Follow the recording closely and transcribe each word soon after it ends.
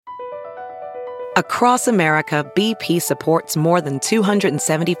Across America, BP supports more than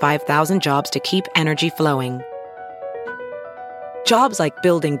 275,000 jobs to keep energy flowing. Jobs like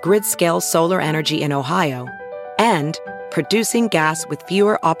building grid-scale solar energy in Ohio and producing gas with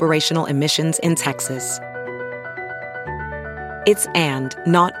fewer operational emissions in Texas. It's and,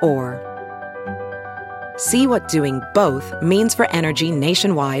 not or. See what doing both means for energy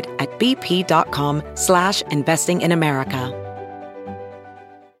nationwide at bp.com/investing in America.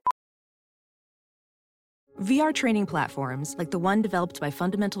 VR training platforms, like the one developed by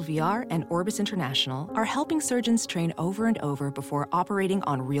Fundamental VR and Orbis International, are helping surgeons train over and over before operating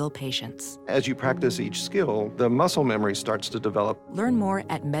on real patients. As you practice each skill, the muscle memory starts to develop. Learn more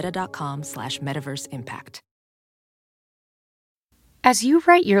at meta.com/metaverseimpact. As you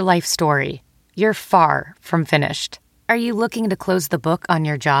write your life story, you're far from finished. Are you looking to close the book on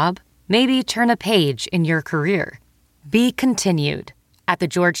your job? Maybe turn a page in your career? Be continued at the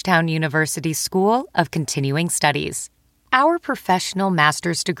Georgetown University School of Continuing Studies. Our professional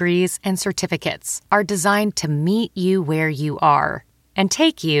master's degrees and certificates are designed to meet you where you are and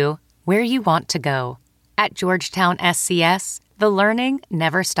take you where you want to go. At Georgetown SCS, the learning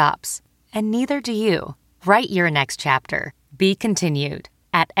never stops, and neither do you. Write your next chapter. Be continued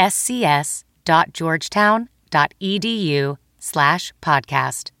at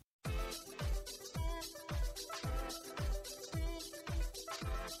scs.georgetown.edu/podcast.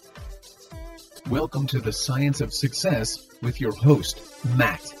 Welcome to the Science of Success with your host,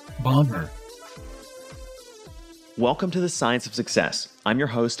 Matt Bodmer. Welcome to the Science of Success. I'm your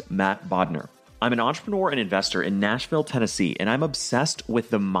host, Matt Bodmer. I'm an entrepreneur and investor in Nashville, Tennessee, and I'm obsessed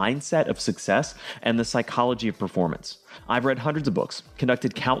with the mindset of success and the psychology of performance. I've read hundreds of books,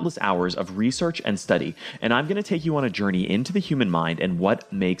 conducted countless hours of research and study, and I'm going to take you on a journey into the human mind and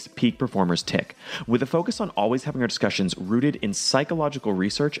what makes peak performers tick, with a focus on always having our discussions rooted in psychological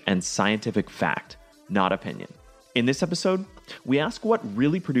research and scientific fact, not opinion. In this episode, we ask what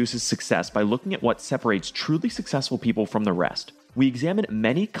really produces success by looking at what separates truly successful people from the rest. We examine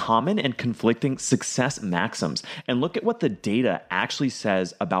many common and conflicting success maxims and look at what the data actually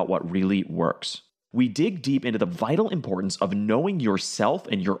says about what really works. We dig deep into the vital importance of knowing yourself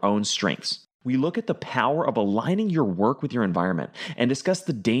and your own strengths. We look at the power of aligning your work with your environment and discuss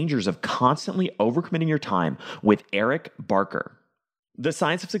the dangers of constantly overcommitting your time with Eric Barker. The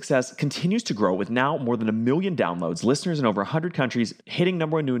Science of Success continues to grow with now more than 1 million downloads, listeners in over 100 countries, hitting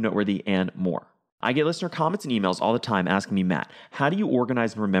number one new and noteworthy, and more. I get listener comments and emails all the time asking me, Matt, how do you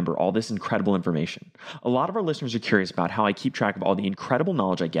organize and remember all this incredible information? A lot of our listeners are curious about how I keep track of all the incredible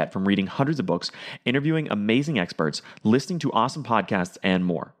knowledge I get from reading hundreds of books, interviewing amazing experts, listening to awesome podcasts, and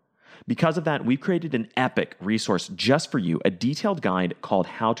more. Because of that, we've created an epic resource just for you, a detailed guide called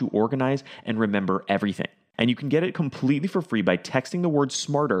How to Organize and Remember Everything. And you can get it completely for free by texting the word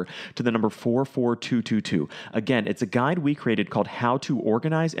SMARTER to the number 44222. Again, it's a guide we created called How to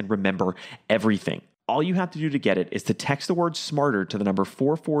Organize and Remember Everything. All you have to do to get it is to text the word SMARTER to the number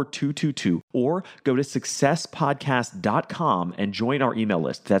 44222 or go to successpodcast.com and join our email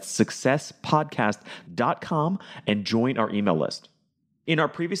list. That's successpodcast.com and join our email list. In our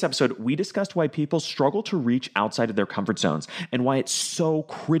previous episode, we discussed why people struggle to reach outside of their comfort zones and why it's so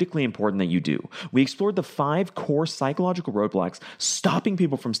critically important that you do. We explored the 5 core psychological roadblocks stopping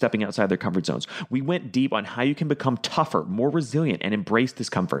people from stepping outside their comfort zones. We went deep on how you can become tougher, more resilient, and embrace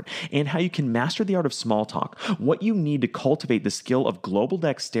discomfort, and how you can master the art of small talk, what you need to cultivate the skill of global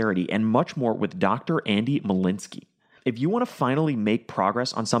dexterity, and much more with Dr. Andy Molinsky. If you want to finally make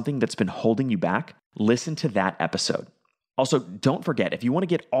progress on something that's been holding you back, listen to that episode. Also, don't forget, if you want to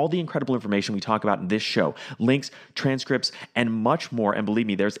get all the incredible information we talk about in this show, links, transcripts, and much more, and believe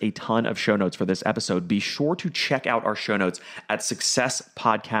me, there's a ton of show notes for this episode, be sure to check out our show notes at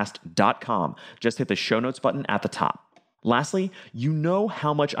successpodcast.com. Just hit the show notes button at the top. Lastly, you know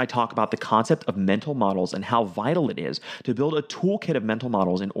how much I talk about the concept of mental models and how vital it is to build a toolkit of mental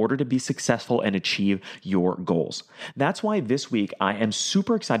models in order to be successful and achieve your goals. That's why this week I am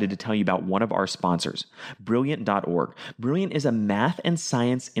super excited to tell you about one of our sponsors, Brilliant.org. Brilliant is a math and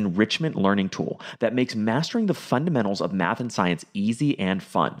science enrichment learning tool that makes mastering the fundamentals of math and science easy and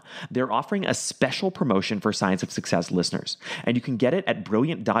fun. They're offering a special promotion for Science of Success listeners, and you can get it at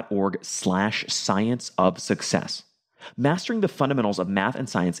brilliant.org/science of success. Mastering the fundamentals of math and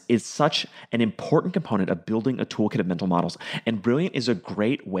science is such an important component of building a toolkit of mental models, and Brilliant is a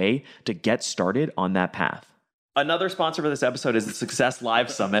great way to get started on that path. Another sponsor for this episode is the Success Live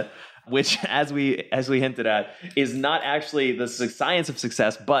Summit. which, as we hinted at, is not actually the science of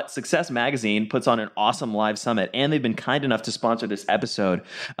success, but Success Magazine puts on an awesome live summit, and they've been kind enough to sponsor this episode,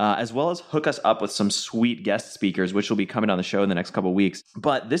 as well as hook us up with some sweet guest speakers, which will be coming on the show in the next couple of weeks.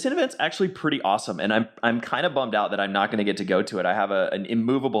 But this event's actually pretty awesome, and I'm kind of bummed out that I'm not going to get to go to it. I have an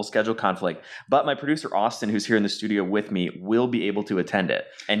immovable schedule conflict, but my producer Austin, who's here in the studio with me, will be able to attend it,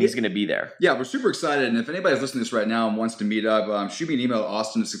 and he's going to be there. Yeah, we're super excited, and if anybody's listening to this right now and wants to meet up, shoot me an email at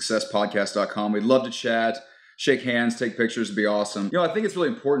austin@successpodcast.com. We'd love to chat, shake hands, take pictures. It'd be awesome. I think it's really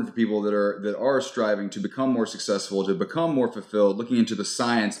important for people that are striving to become more successful, to become more fulfilled, looking into the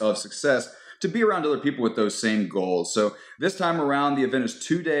science of success, to be around other people with those same goals. So this time around, the event is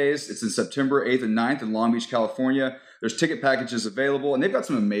 2 days. It's in September 8th and 9th in Long Beach, California. There's ticket packages available, and they've got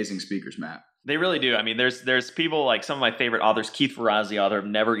some amazing speakers, Matt. They really do. I mean, there's people like some of my favorite authors. Keith Ferrazzi, the author of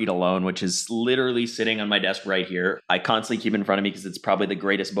Never Eat Alone, which is literally sitting on my desk right here. I constantly keep it in front of me because it's probably the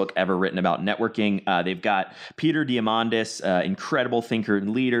greatest book ever written about networking. They've got Peter Diamandis, incredible thinker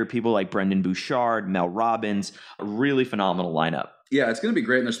and leader. People like Brendan Bouchard, Mel Robbins, a really phenomenal lineup. Yeah, it's going to be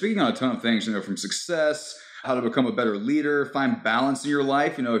great. And they're speaking on a ton of things, from success, how to become a better leader, find balance in your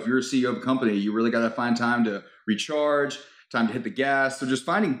life. If you're a CEO of a company, you really got to find time to recharge, time to hit the gas. So just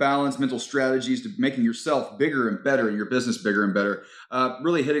finding balance, mental strategies to making yourself bigger and better and your business bigger and better.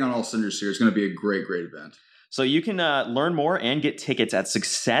 Really hitting on all cylinders here. It's going to be a great, great event. So you can learn more and get tickets at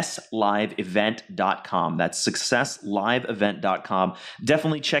successliveevent.com. That's successliveevent.com.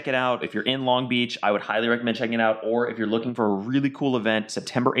 Definitely check it out. If you're in Long Beach, I would highly recommend checking it out. Or if you're looking for a really cool event,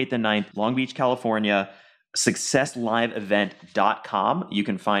 September 8th and 9th, Long Beach, California, successliveevent.com. You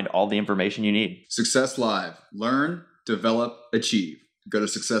can find all the information you need. Success Live. Learn, develop, achieve. Go to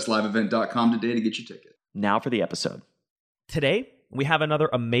successliveevent.com today to get your ticket. Now for the episode. Today, we have another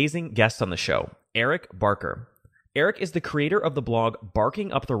amazing guest on the show, Eric Barker. Eric is the creator of the blog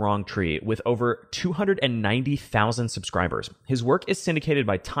Barking Up the Wrong Tree with over 290,000 subscribers. His work is syndicated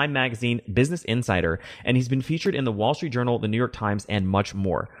by Time Magazine, Business Insider, and he's been featured in the Wall Street Journal, the New York Times, and much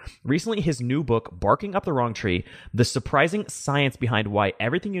more. Recently, his new book, Barking Up the Wrong Tree, The Surprising Science Behind Why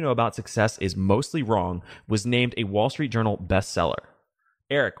Everything You Know About Success is Mostly Wrong, was named a Wall Street Journal bestseller.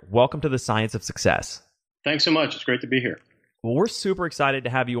 Eric, welcome to the Science of Success. Thanks so much. It's great to be here. Well, we're super excited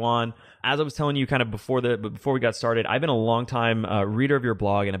to have you on. As I was telling you kind of before we got started, I've been a long time reader of your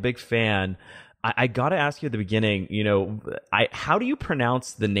blog and a big fan. I got to ask you at the beginning, how do you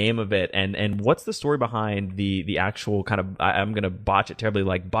pronounce the name of it, and what's the story behind the actual kind of, I'm going to botch it terribly,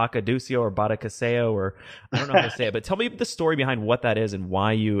 like Bacadusio or Batacaseo, or I don't know how to say it, but tell me the story behind what that is and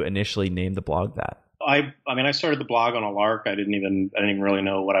why you initially named the blog that. I mean, I started the blog on a lark. I didn't even really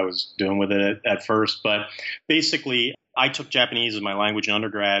know what I was doing with it at first, but basically I took Japanese as my language in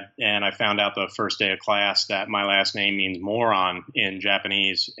undergrad, and I found out the first day of class that my last name means moron in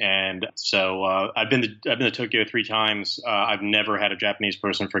Japanese. And so I've been to Tokyo 3 times. I've never had a Japanese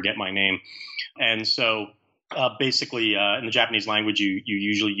person forget my name. And so basically in the Japanese language, you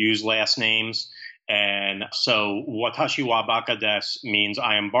usually use last names. And so watashi wa baka desu means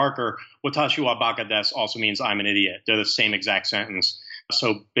I am Barker. Watashi wa baka desu also means I'm an idiot. They're the same exact sentence.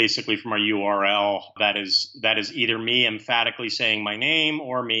 So basically from our URL, that is either me emphatically saying my name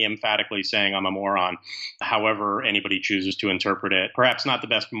or me emphatically saying I'm a moron. However anybody chooses to interpret it. Perhaps not the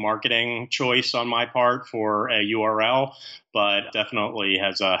best marketing choice on my part for a URL, but definitely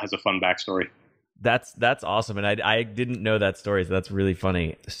has a fun backstory. That's awesome. And I didn't know that story, so that's really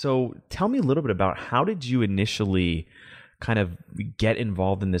funny. So tell me a little bit about how did you initially kind of get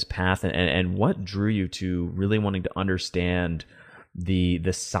involved in this path, and what drew you to really wanting to understand the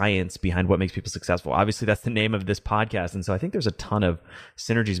science behind what makes people successful? Obviously, that's the name of this podcast. And so I think there's a ton of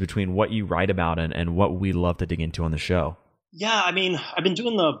synergies between what you write about and what we love to dig into on the show. Yeah, I mean, I've been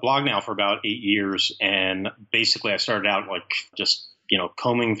doing the blog now for about 8 years. And basically I started out like just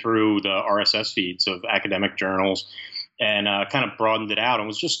combing through the RSS feeds of academic journals and kind of broadened it out and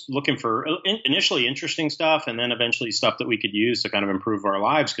was just looking for initially interesting stuff and then eventually stuff that we could use to kind of improve our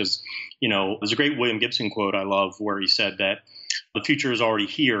lives. Because, there's a great William Gibson quote I love where he said that the future is already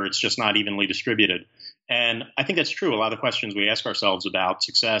here. It's just not evenly distributed. And I think that's true. A lot of the questions we ask ourselves about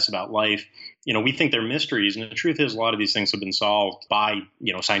success, about life, we think they're mysteries. And the truth is a lot of these things have been solved by,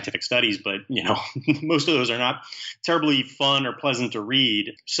 scientific studies. But, most of those are not terribly fun or pleasant to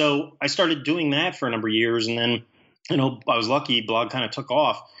read. So I started doing that for a number of years. And then, I was lucky. Blog kind of took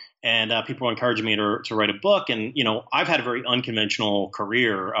off. And people were encouraging me to write a book. And, I've had a very unconventional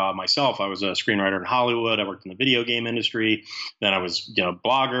career myself. I was a screenwriter in Hollywood. I worked in the video game industry. Then I was,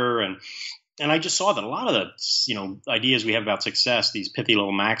 blogger. And I just saw that a lot of the, ideas we have about success, these pithy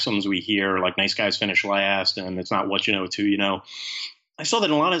little maxims we hear, like nice guys finish last, and it's not what you know, it's who you know. I saw that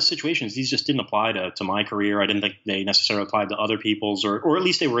in a lot of situations, these just didn't apply to my career. I didn't think they necessarily applied to other people's, or at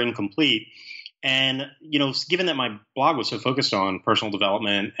least they were incomplete. And, given that my blog was so focused on personal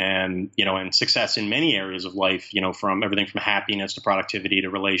development and, and success in many areas of life, from everything from happiness to productivity to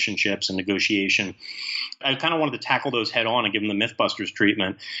relationships and negotiation, I kind of wanted to tackle those head on and give them the Mythbusters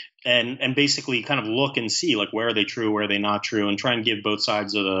treatment and basically kind of look and see, like, where are they true, where are they not true, and try and give both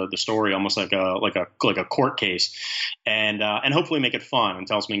sides of the story, almost like a court case, and hopefully make it fun and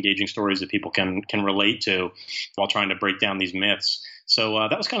tell some engaging stories that people can relate to while trying to break down these myths. So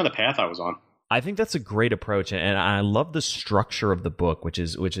that was kind of the path I was on. I think that's a great approach, and I love the structure of the book, which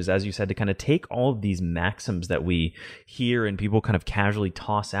is, as you said, to kind of take all of these maxims that we hear and people kind of casually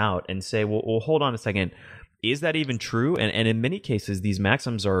toss out and say, well, hold on a second, is that even true? And in many cases, these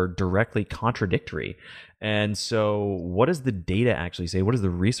maxims are directly contradictory. And so what does the data actually say? What does the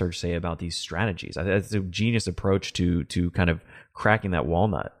research say about these strategies? I think that's a genius approach to kind of cracking that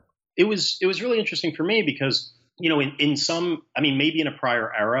walnut. It was really interesting for me because in some, maybe in a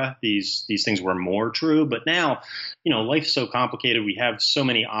prior era, these things were more true, but now, life's so complicated. We have so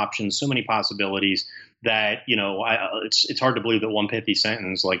many options, so many possibilities that, it's hard to believe that one pithy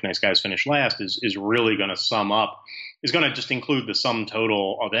sentence like "nice guys finish last" is really going to sum up, is going to just include the sum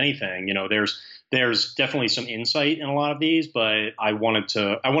total of anything. There's definitely some insight in a lot of these, but I wanted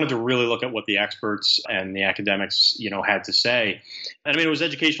to really look at what the experts and the academics, had to say. And it was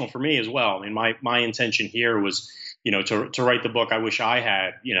educational for me as well. My intention here was, to write the book I wish I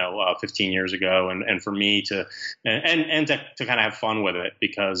had, 15 years ago, and for me to kind of have fun with it,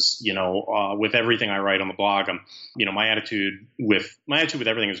 because, with everything I write on the blog, my attitude with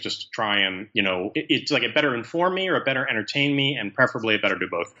everything is just to try and, it's like it better inform me or it better entertain me, and preferably it better do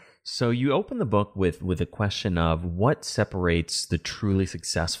both. So you open the book with a question of what separates the truly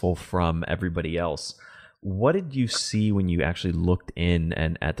successful from everybody else. What did you see when you actually looked in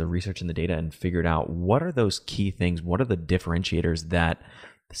and at the research and the data and figured out what are those key things? What are the differentiators that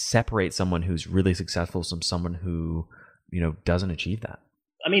separate someone who's really successful from someone who, doesn't achieve that?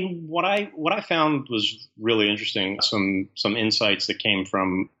 What I found was really interesting. Some insights that came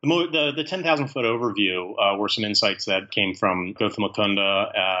from the 10,000 foot overview were some insights that came from Gautam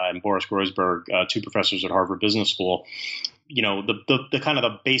Mukunda and Boris Groysberg, two professors at Harvard Business School. The kind of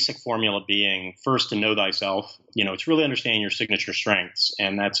the basic formula being, first, to know thyself. It's really understanding your signature strengths,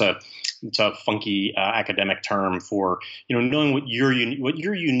 and it's a funky academic term for knowing what your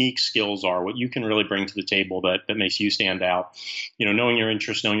unique skills are, what you can really bring to the table that makes you stand out. Knowing your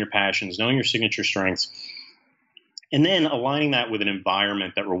interests, knowing your passions, knowing your signature strengths. And then aligning that with an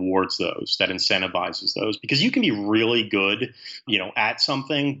environment that rewards those, that incentivizes those, because you can be really good, at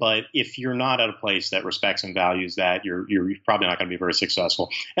something, but if you're not at a place that respects and values that, you're probably not going to be very successful.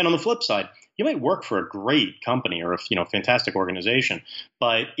 And on the flip side, you might work for a great company or a fantastic organization,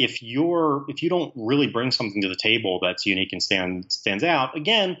 but if you don't really bring something to the table that's unique and stands out,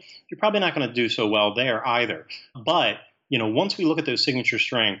 again, you're probably not going to do so well there either. But once we look at those signature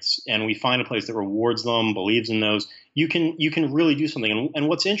strengths and we find a place that rewards them, believes in those, you can really do something. And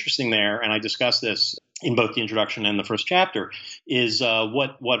what's interesting there, and I discuss this in both the introduction and the first chapter, is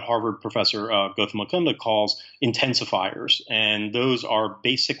what Harvard professor Gautam Mukunda calls intensifiers. And those are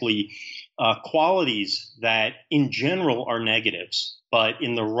basically qualities that in general are negatives, but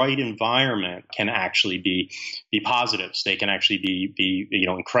in the right environment can actually be positives. They can actually be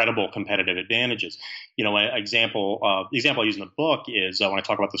incredible competitive advantages. The example I use in the book is when I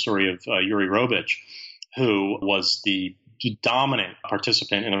talk about the story of Yuri Robich, who was the dominant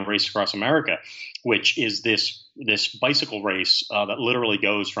participant in a race across America, which is this bicycle race that literally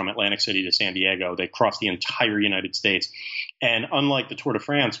goes from Atlantic City to San Diego. They cross the entire United States. And unlike the Tour de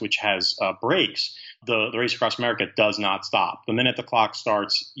France, which has breaks, the race across America does not stop. The minute the clock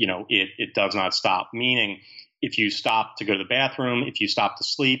starts, it does not stop, meaning if you stop to go to the bathroom, if you stop to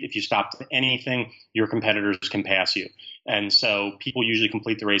sleep, if you stop to anything, your competitors can pass you. And so people usually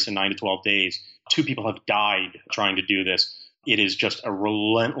complete the race in 9 to 12 days. 2 people have died trying to do this. It is just a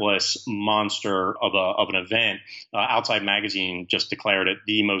relentless monster of an event. Outside Magazine just declared it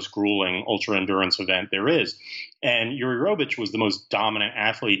the most grueling ultra endurance event there is. And Yuri Robich was the most dominant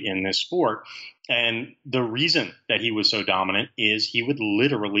athlete in this sport. And the reason that he was so dominant is he would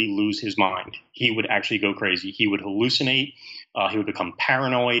literally lose his mind. He would actually go crazy. He would hallucinate. He would become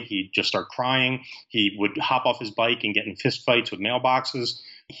paranoid. He'd just start crying. He would hop off his bike and get in fist fights with mailboxes.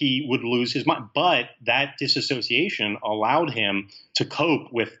 He would lose his mind. But that disassociation allowed him to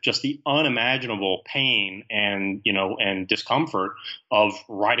cope with just the unimaginable pain and discomfort of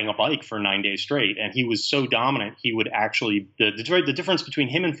riding a bike for 9 days straight. And he was so dominant, he would actually the difference between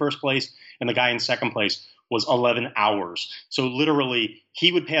him in first place and the guy in second place was 11 hours. So literally,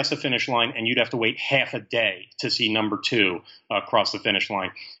 he would pass the finish line and you'd have to wait half a day to see number 2 cross the finish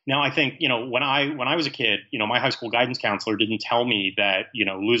line. Now, I think, when I was a kid, my high school guidance counselor didn't tell me that,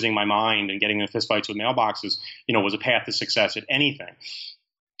 losing my mind and getting in fistfights with mailboxes, was a path to success at anything.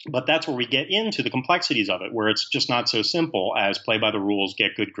 But that's where we get into the complexities of it, where it's just not so simple as play by the rules,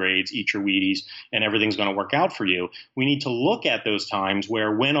 get good grades, eat your Wheaties, and everything's going to work out for you. We need to look at those times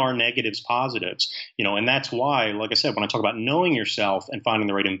where when are negatives positives, and that's why, like I said, when I talk about knowing yourself and finding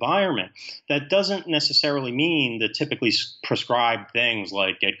the right environment, that doesn't necessarily mean the typically prescribed things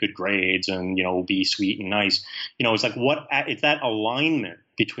like get good grades and, be sweet and nice. It's like it's that alignment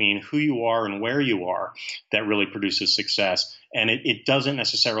between who you are and where you are that really produces success. And it doesn't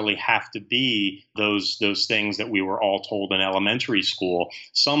necessarily have to be those things that we were all told in elementary school.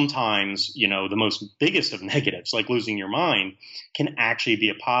 Sometimes, the biggest of negatives, like losing your mind, can actually be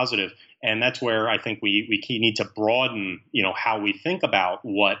a positive. And that's where I think we need to broaden, how we think about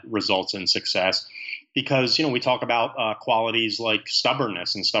what results in success. Because, we talk about qualities like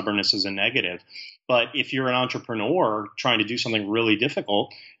stubbornness, and stubbornness is a negative. But if you're an entrepreneur trying to do something really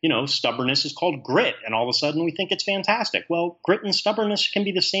difficult, stubbornness is called grit. And all of a sudden we think it's fantastic. Well, grit and stubbornness can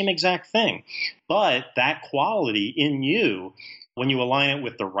be the same exact thing. But that quality in you, when you align it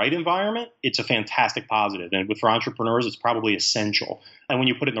with the right environment, it's a fantastic positive. And for entrepreneurs, it's probably essential. And when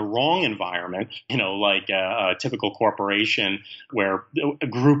you put it in the wrong environment, like a typical corporation where a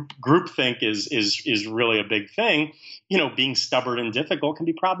groupthink is really a big thing, being stubborn and difficult can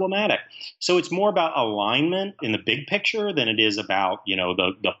be problematic. So it's more about alignment in the big picture than it is about,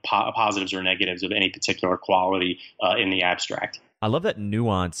 the positives or negatives of any particular quality in the abstract. I love that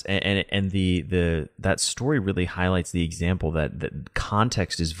nuance, and the that story really highlights the example that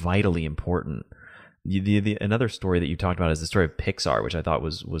context is vitally important. Another story that you talked about is the story of Pixar, which I thought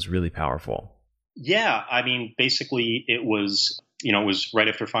was really powerful. Yeah, I mean, basically, it was right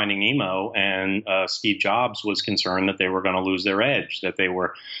after Finding Nemo, and Steve Jobs was concerned that they were going to lose their edge, that they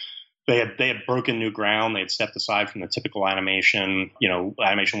had broken new ground. They had stepped aside from the typical animation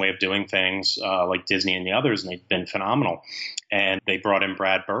way of doing things like Disney and the others, and they'd been phenomenal. And they brought in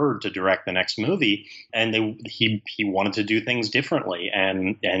Brad Bird to direct the next movie, and he wanted to do things differently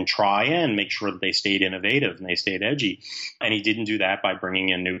and try and make sure that they stayed innovative and they stayed edgy. And he didn't do that by bringing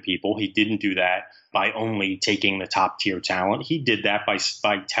in new people. He didn't do that by only taking the top tier talent. He did that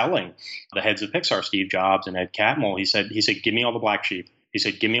by telling the heads of Pixar, Steve Jobs and Ed Catmull, he said, give me all the black sheep. He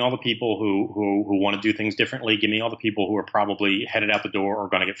said, give me all the people who want to do things differently. Give me all the people who are probably headed out the door or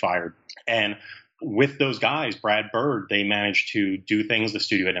going to get fired. And with those guys, Brad Bird, they managed to do things the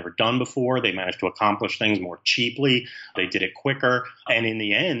studio had never done before. They managed to accomplish things more cheaply. They did it quicker. And in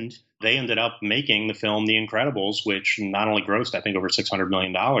the end, they ended up making the film The Incredibles, which not only grossed, I think, over $600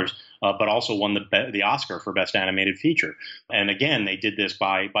 million, but also won the Oscar for Best Animated Feature. And again, they did this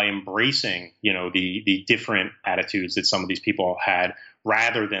by embracing, the different attitudes that some of these people had,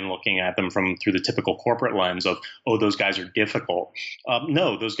 rather than looking at them through the typical corporate lens of, oh, those guys are difficult.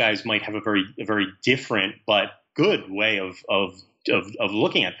 No, those guys might have a very different but good way of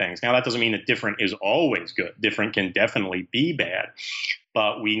looking at things. Now, that doesn't mean that different is always good. Different can definitely be bad,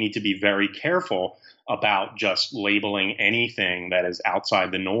 but we need to be very careful about just labeling anything that is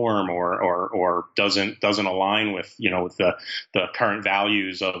outside the norm or doesn't align with with the current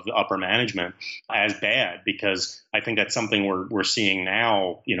values of the upper management as bad, because I think that's something we're seeing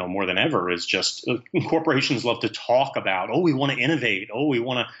now, more than ever, is just corporations love to talk about, oh, we want to innovate, oh, we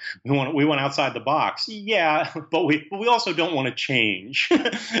want outside the box. Yeah, but we also don't want to change,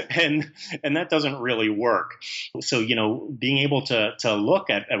 and that doesn't really work. So being able to look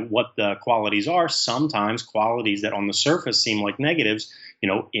at what the qualities are, sometimes qualities that on the surface seem like negatives,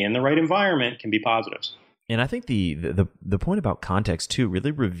 in the right environment can be positives. And I think the point about context too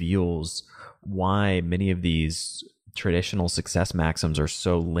really reveals why many of these traditional success maxims are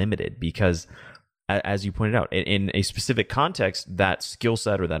so limited, because as you pointed out, in a specific context, that skill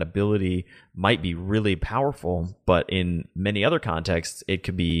set or that ability might be really powerful, but in many other contexts, it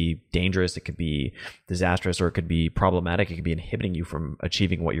could be dangerous, it could be disastrous, or it could be problematic. It could be inhibiting you from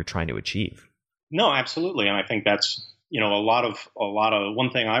achieving what you're trying to achieve. No, absolutely. And I think that's, a lot of one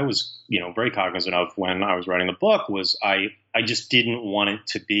thing I was, very cognizant of when I was writing the book was I just didn't want it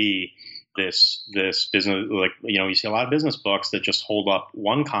to be this business, like, you see a lot of business books that just hold up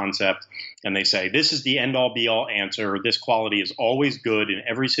one concept and they say, this is the end all be all answer. This quality is always good in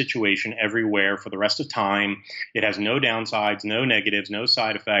every situation, everywhere, for the rest of time. It has no downsides, no negatives, no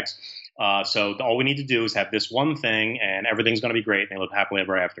side effects. So all we need to do is have this one thing, and everything's going to be great, and they live happily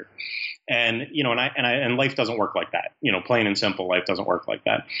ever after. And and life doesn't work like that. Plain and simple, life doesn't work like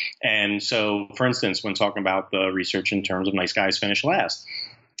that. And so, for instance, when talking about the research in terms of nice guys finish last,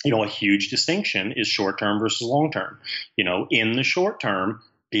 a huge distinction is short term versus long term. In the short term,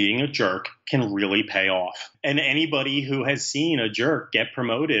 being a jerk can really pay off. And anybody who has seen a jerk get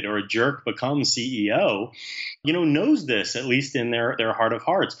promoted or a jerk become CEO, knows this, at least in their heart of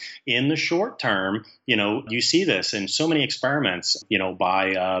hearts. In the short term, you see this in so many experiments,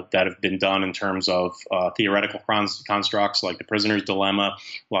 that have been done in terms of theoretical constructs like the prisoner's dilemma,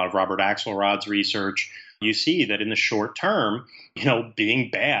 a lot of Robert Axelrod's research. You see that in the short term,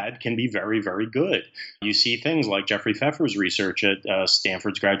 being bad can be very, very good. You see things like Jeffrey Pfeffer's research at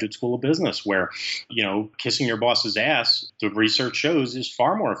Stanford's Graduate School of Business, where, kissing your boss's ass, the research shows, is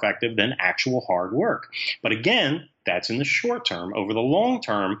far more effective than actual hard work. But again, that's in the short term. Over the long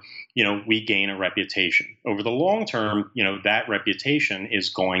term, we gain a reputation. Over the long term, that reputation is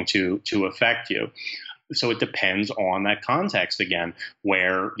going to affect you. So it depends on that context again,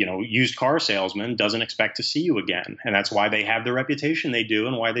 where, used car salesman doesn't expect to see you again. And that's why they have the reputation they do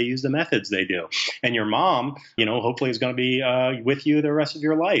and why they use the methods they do. And your mom, hopefully is going to be with you the rest of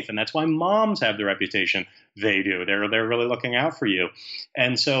your life. And that's why moms have the reputation they do. They're really looking out for you.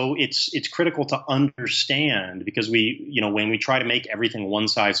 And so it's critical to understand, because when we try to make everything one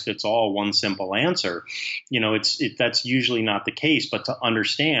size fits all, one simple answer, that's usually not the case. But to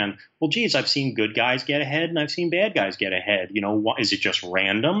understand, well, geez, I've seen good guys get ahead and I've seen bad guys get ahead. Is it just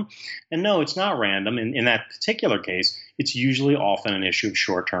random? And no, it's not random. In that particular case, it's usually often an issue of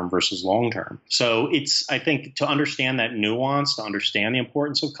short-term versus long-term. So I think to understand that nuance, to understand the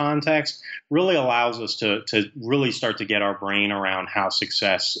importance of context, really allows us to really start to get our brain around how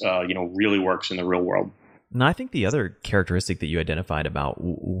success, really works in the real world. And I think the other characteristic that you identified about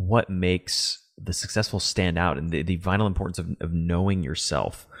what makes the successful stand out and the vital importance of knowing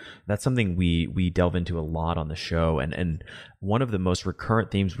yourself. That's something we delve into a lot on the show. And one of the most recurrent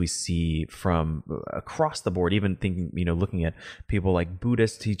themes we see from across the board, even thinking, looking at people like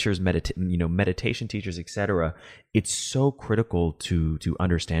Buddhist teachers, meditation teachers, etc. It's so critical to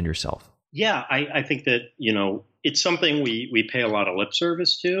understand yourself. Yeah, I think that, it's something we pay a lot of lip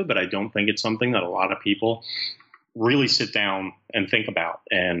service to, but I don't think it's something that a lot of people really sit down and think about.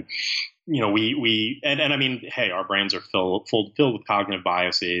 And I mean, hey, our brains are filled with cognitive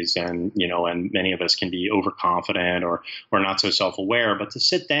biases, and and many of us can be overconfident or not so self-aware. But to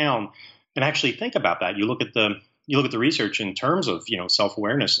sit down and actually think about that, you look at the research in terms of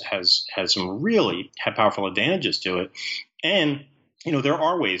self-awareness has some really powerful advantages to it, and there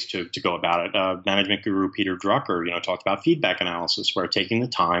are ways to go about it. Management guru Peter Drucker talked about feedback analysis, where taking the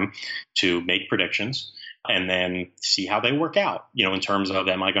time to make predictions and then see how they work out, in terms of,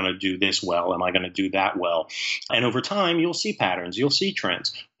 am I going to do this well? Am I going to do that well? And over time, you'll see patterns, you'll see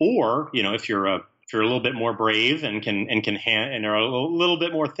trends. Or, if you're a little bit more brave and are a little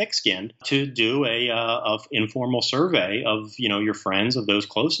bit more thick-skinned, to do a informal survey of your friends, of those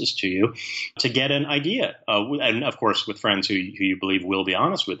closest to you, to get an idea, and of course with friends who you believe will be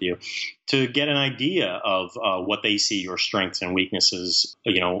honest with you, to get an idea of what they see your strengths and weaknesses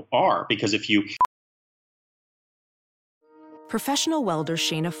are. Because if you Professional welder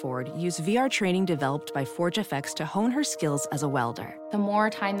Shayna Ford used VR training developed by ForgeFX to hone her skills as a welder. The more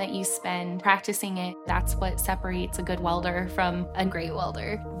time that you spend practicing it, that's what separates a good welder from a great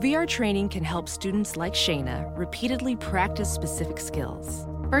welder. VR training can help students like Shayna repeatedly practice specific skills.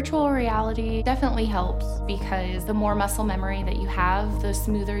 Virtual reality definitely helps, because the more muscle memory that you have, the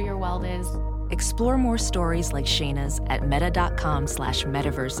smoother your weld is. Explore more stories like Shayna's at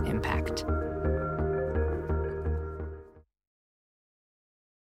meta.com/metaverseimpact.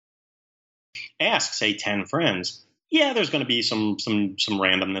 Ask, say, 10 friends, yeah, there's going to be some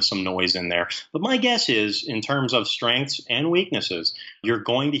randomness, some noise in there. But my guess is, in terms of strengths and weaknesses, you're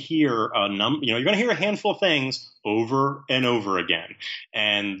going to hear you're going to hear a handful of things over and over again.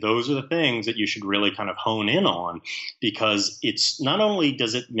 And those are the things that you should really kind of hone in on, because it's not only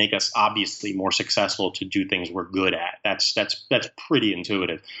does it make us obviously more successful to do things we're good at. That's pretty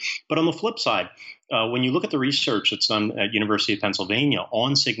intuitive. But on the flip side, when you look at the research that's done at University of Pennsylvania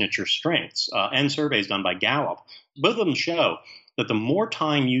on signature strengths and surveys done by Gallup, both of them show that the more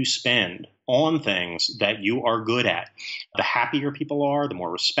time you spend on things that you are good at, the happier people are, the more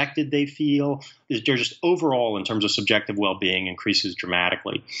respected they feel. They're just overall, in terms of subjective well-being, increases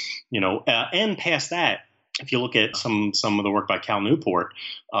dramatically. And past that, if you look at some of the work by Cal Newport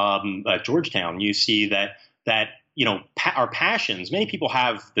at Georgetown, you see that our passions, many people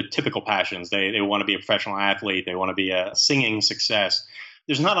have the typical passions. They want to be a professional athlete. They want to be a singing success.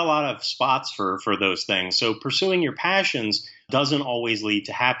 there's not a lot of spots for those things. So pursuing your passions doesn't always lead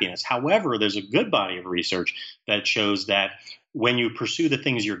to happiness. However, there's a good body of research that shows that when you pursue the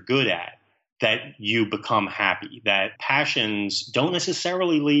things you're good at, that you become happy, that passions don't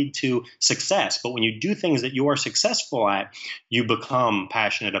necessarily lead to success. But when you do things that you are successful at, you become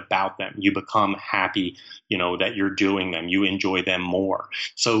passionate about them. You become happy, that you're doing them. You enjoy them more.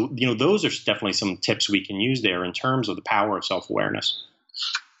 So, those are definitely some tips we can use there in terms of the power of self-awareness.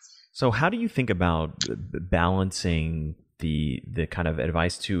 So how do you think about balancing the kind of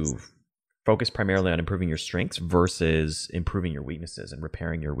advice to focus primarily on improving your strengths versus improving your weaknesses and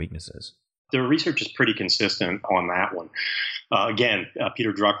repairing your weaknesses? The research is pretty consistent on that one.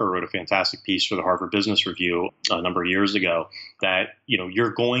 Peter Drucker wrote a fantastic piece for the Harvard Business Review a number of years ago that,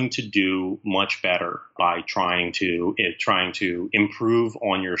 you're going to do much better by trying to improve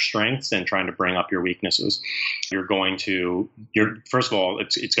on your strengths and trying to bring up your weaknesses. First of all,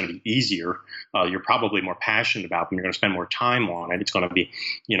 it's going to be easier. You're probably more passionate about them. You're going to spend more time on it. It's going to be,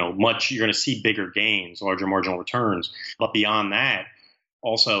 you're going to see bigger gains, larger marginal returns. But beyond that,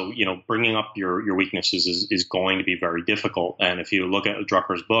 also, bringing up your weaknesses is going to be very difficult. And if you look at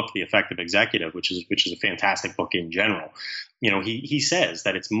Drucker's book, The Effective Executive, which is a fantastic book in general, he says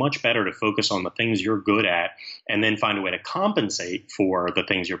that it's much better to focus on the things you're good at and then find a way to compensate for the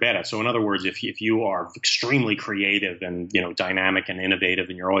things you're bad at. So in other words, if you are extremely creative and, dynamic and innovative,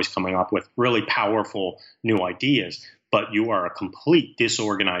 and you're always coming up with really powerful new ideas, but you are a complete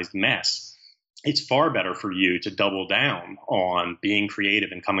disorganized mess, it's far better for you to double down on being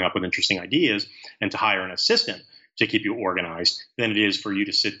creative and coming up with interesting ideas and to hire an assistant to keep you organized than it is for you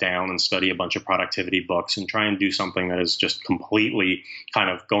to sit down and study a bunch of productivity books and try and do something that is just completely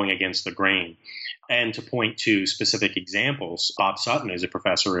kind of going against the grain. And to point to specific examples, Bob Sutton is a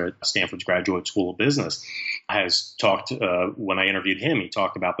professor at Stanford's Graduate School of Business, has talked, when I interviewed him, he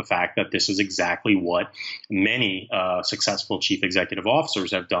talked about the fact that this is exactly what many successful chief executive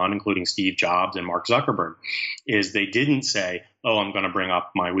officers have done, including Steve Jobs and Mark Zuckerberg, is they didn't say, oh, I'm going to bring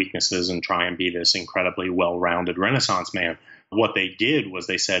up my weaknesses and try and be this incredibly well-rounded Renaissance man. What they did was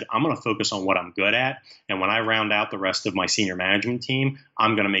they said, I'm going to focus on what I'm good at. And when I round out the rest of my senior management team,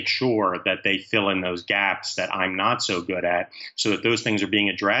 I'm going to make sure that they fill in those gaps that I'm not so good at so that those things are being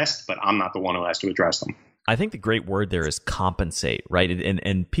addressed, but I'm not the one who has to address them. I think the great word there is compensate, right?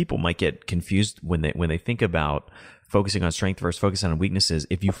 And people might get confused when they think about focusing on strength versus focusing on weaknesses.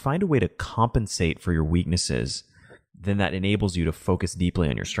 If you find a way to compensate for your weaknesses, then that enables you to focus deeply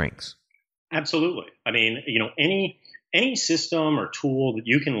on your strengths. Absolutely. I mean, any system or tool that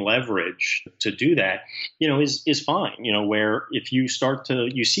you can leverage to do that, is fine. Where if you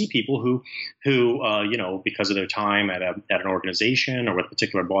you see people who because of their time at an organization or with a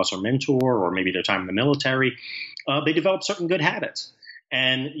particular boss or mentor, or maybe their time in the military, they develop certain good habits.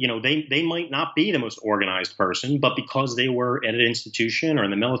 And, they might not be the most organized person, but because they were at an institution or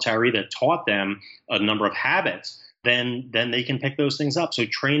in the military that taught them a number of habits, then they can pick those things up. So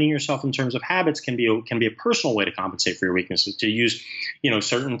training yourself in terms of habits can be a personal way to compensate for your weaknesses, to use,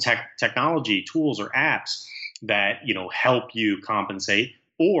 certain technology tools or apps that, help you compensate.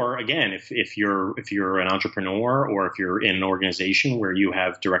 Or again, if you're an entrepreneur or if you're in an organization where you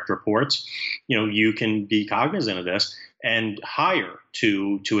have direct reports, you can be cognizant of this and hire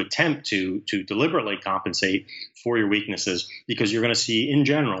to attempt to deliberately compensate for your weaknesses, because you're going to see in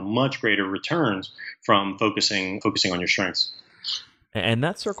general much greater returns from focusing on your strengths. And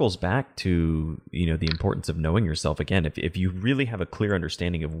that circles back to, the importance of knowing yourself. Again, if you really have a clear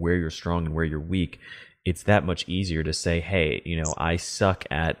understanding of where you're strong and where you're weak, it's that much easier to say, hey, I suck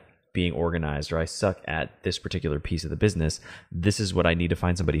at being organized, or I suck at this particular piece of the business. This is what I need to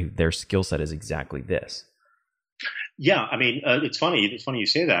find somebody their skill set is exactly this. Yeah, I mean, it's funny you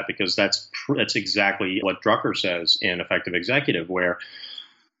say that, because that's exactly what Drucker says in Effective Executive, where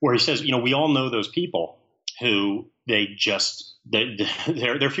he says, we all know those people who they're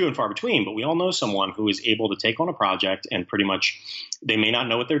few and far between, but we all know someone who is able to take on a project and pretty much, they may not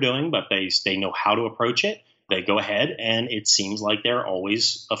know what they're doing, but they know how to approach it. They go ahead, and it seems like they're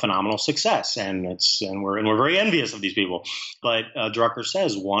always a phenomenal success, and we're very envious of these people. But Drucker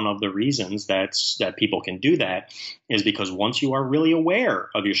says one of the reasons that people can do that is because once you are really aware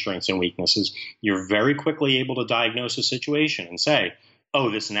of your strengths and weaknesses, you're very quickly able to diagnose a situation and say, oh,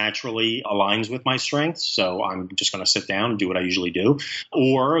 this naturally aligns with my strengths, so I'm just going to sit down and do what I usually do.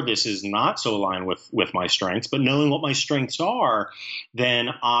 Or this is not so aligned with my strengths, but knowing what my strengths are, then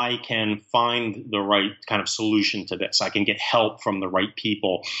I can find the right kind of solution to this. I can get help from the right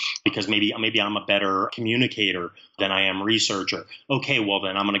people, because maybe I'm a better communicator than I am researcher. Okay, well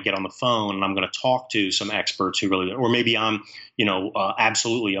then I'm going to get on the phone and I'm going to talk to some experts who really, or maybe I'm,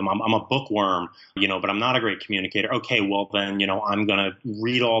 absolutely, I'm a bookworm, but I'm not a great communicator. Okay, well then, I'm going to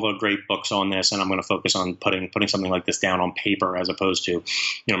read all the great books on this and I'm going to focus on putting something like this down on paper as opposed to,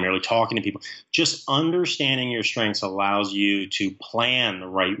 merely talking to people. Just understanding your strengths allows you to plan the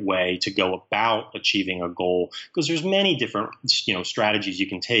right way to go about achieving a goal, because there's many different, strategies you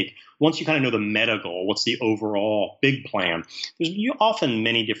can take. Once you kind of know the meta goal, what's the overall big plan, there's often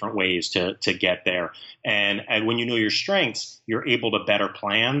many different ways to get there. And when you know your strengths, you're able to better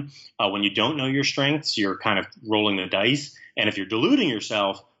plan. When you don't know your strengths, you're kind of rolling the dice. And if you're deluding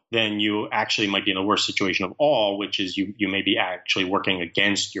yourself, then you actually might be in the worst situation of all, which is you may be actually working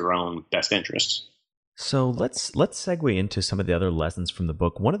against your own best interests. So let's segue into some of the other lessons from the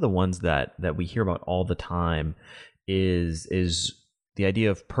book. One of the ones that we hear about all the time is the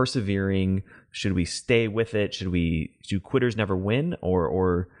idea of persevering. Should we stay with it? Do quitters never win?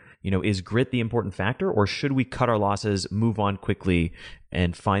 Or is grit the important factor? Or should we cut our losses, move on quickly,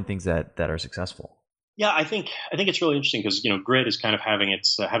 and find things that are successful? Yeah, I think it's really interesting because grit is kind of having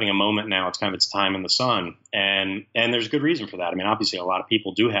a moment now. It's kind of its time in the sun, and there's good reason for that. I mean, obviously, a lot of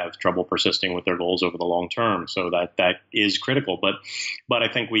people do have trouble persisting with their goals over the long term, so that is critical. But I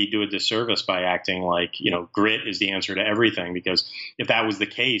think we do a disservice by acting like grit is the answer to everything. Because if that was the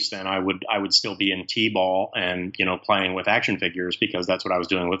case, then I would still be in t-ball and playing with action figures, because that's what I was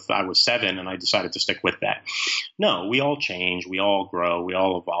doing I was 7 and I decided to stick with that. No, we all change, we all grow, we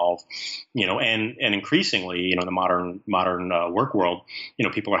all evolve, and increasingly, the modern work world,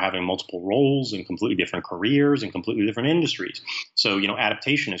 people are having multiple roles in completely different careers and completely different industries. So,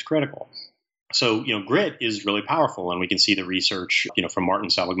 adaptation is critical. So, grit is really powerful, and we can see the research, from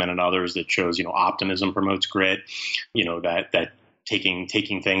Martin Seligman and others that shows, optimism promotes grit, that taking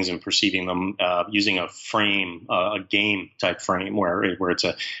things and perceiving them using a frame, a game type frame where it's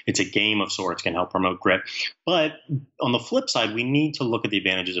a game of sorts can help promote grit. But on the flip side, we need to look at the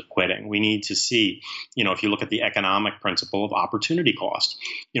advantages of quitting. We need to see, if you look at the economic principle of opportunity cost,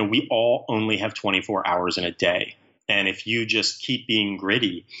 we all only have 24 hours in a day. And if you just keep being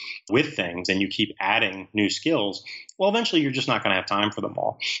gritty with things and you keep adding new skills, well, eventually you're just not going to have time for them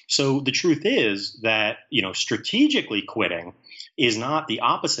all. So the truth is that, strategically quitting is not the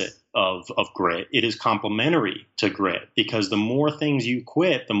opposite of grit. It is complementary to grit, because the more things you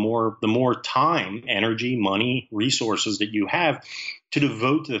quit, the more time, energy, money, resources that you have to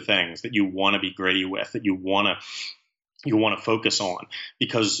devote to the things that you want to be gritty with, that you want to focus on.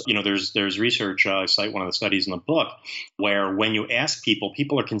 Because, there's research, I cite one of the studies in the book, where when you ask people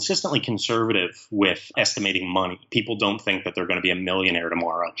are consistently conservative with estimating money. People don't think that they're going to be a millionaire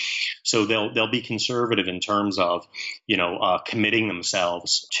tomorrow. So they'll be conservative in terms of, committing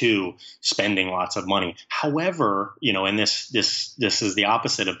themselves to spending lots of money. However, and this is the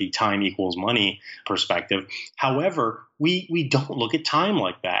opposite of the time equals money perspective. However, we don't look at time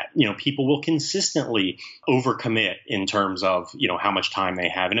like that. People will consistently overcommit in terms of, how much time they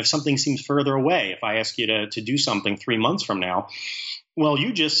have. And if something seems further away, if I ask you to do something 3 months from now, well,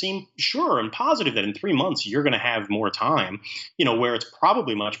 you just seem sure and positive that in 3 months you're going to have more time, where it's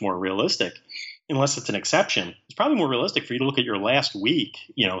probably much more realistic. Unless it's an exception, it's probably more realistic for you to look at your last week,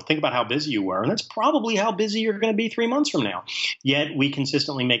 think about how busy you were. And that's probably how busy you're going to be 3 months from now. Yet we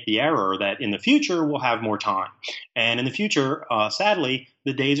consistently make the error that in the future we'll have more time. And in the future, sadly,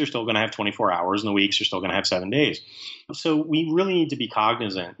 the days are still going to have 24 hours and the weeks are still going to have 7 days. So we really need to be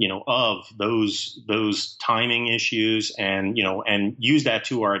cognizant, of those timing issues and use that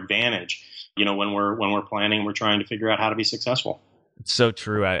to our advantage, when we're planning, we're trying to figure out how to be successful. It's so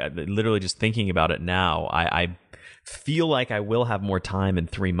true. I literally just thinking about it now, I feel like I will have more time in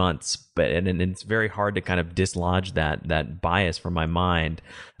 3 months, but and it's very hard to kind of dislodge that bias from my mind.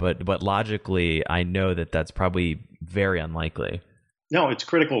 But logically, I know that that's probably very unlikely. No, it's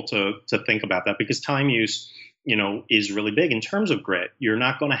critical to think about that, because time use, is really big in terms of grit. You're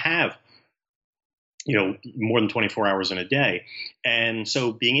not going to have more than 24 hours in a day. And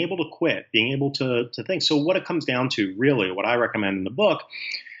so being able to quit, being able to think. So what it comes down to, really, what I recommend in the book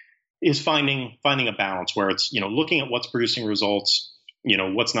is finding a balance where it's, looking at what's producing results,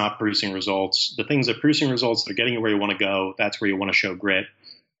 what's not producing results. The things that are producing results, that are getting you where you want to go, that's where you want to show grit.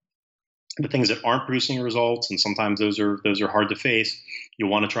 The things that aren't producing results, and sometimes those are hard to face, you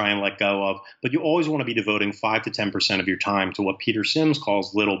want to try and let go of. But you always want to be devoting 5 to 10% of your time to what Peter Sims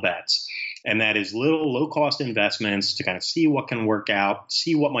calls little bets. And that is little low-cost investments to kind of see what can work out,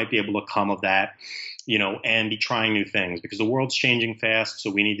 see what might be able to come of that. and be trying new things, because the world's changing fast. So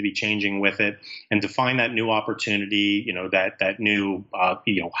we need to be changing with it, and to find that new opportunity, that new,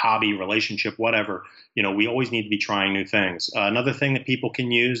 hobby, relationship, whatever, we always need to be trying new things. Another thing that people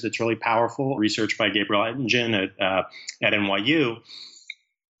can use that's really powerful, research by Gabrielle Ettingen at NYU.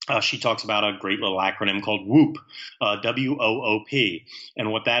 She talks about a great little acronym called WOOP, WOOP.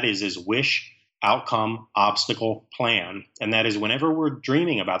 And what that is wish, outcome, obstacle, plan. And that is whenever we're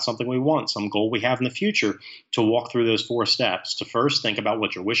dreaming about something we want, some goal we have in the future, to walk through those 4 steps. To first think about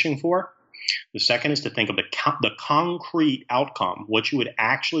what you're wishing for. The second is to think of the concrete outcome, what you would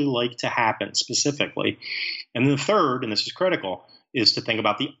actually like to happen specifically. And then the third, and this is critical, is to think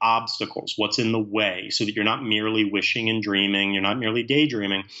about the obstacles, what's in the way, so that you're not merely wishing and dreaming, you're not merely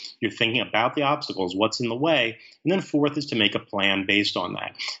daydreaming, you're thinking about the obstacles, what's in the way. And then fourth is to make a plan based on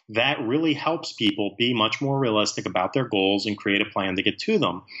that. That really helps people be much more realistic about their goals and create a plan to get to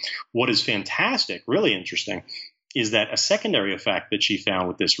them. What is fantastic, really interesting, is that a secondary effect that she found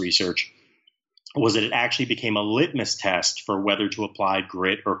with this research was that it actually became a litmus test for whether to apply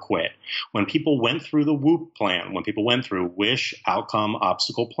grit or quit. When people went through the WOOP plan, when people went through wish, outcome,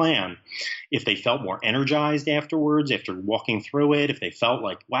 obstacle, plan, if they felt more energized afterwards, after walking through it, if they felt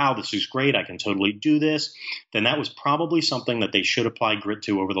like, wow, this is great, I can totally do this, then that was probably something that they should apply grit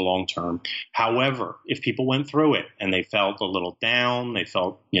to over the long term. However, if people went through it and they felt a little down, they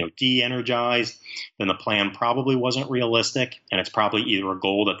felt, de-energized, then the plan probably wasn't realistic, and it's probably either a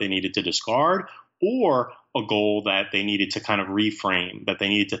goal that they needed to discard or a goal that they needed to kind of reframe, that they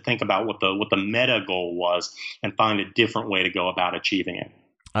needed to think about what the meta goal was and find a different way to go about achieving it.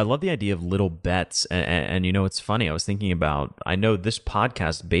 I love the idea of little bets. And it's funny. I was thinking about, I know this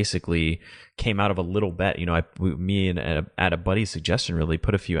podcast basically came out of a little bet. Me and at a buddy's suggestion, really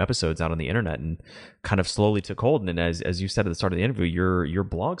put a few episodes out on the internet and kind of slowly took hold. And as you said at the start of the interview, your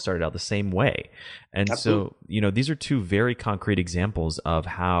blog started out the same way. And Absolutely. So, these are 2 very concrete examples of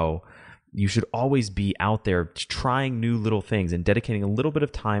how you should always be out there trying new little things and dedicating a little bit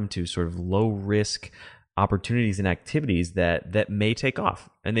of time to sort of low risk opportunities and activities that may take off,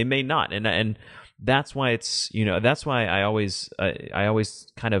 and they may not. And that's why that's why I always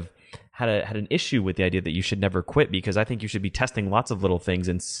kind of had an issue with the idea that you should never quit, because I think you should be testing lots of little things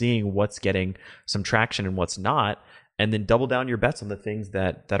and seeing what's getting some traction and what's not, and then double down your bets on the things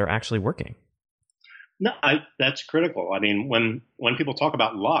that are actually working. No, that's critical. I mean, when people talk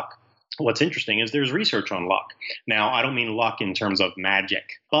about luck, what's interesting is there's research on luck. Now, I don't mean luck in terms of magic,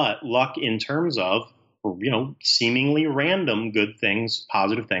 but luck in terms of, seemingly random good things,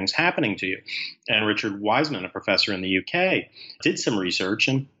 positive things happening to you. And Richard Wiseman, a professor in the UK, did some research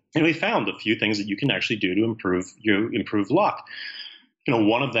and he found a few things that you can actually do to improve luck.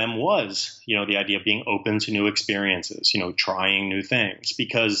 One of them was, the idea of being open to new experiences, trying new things,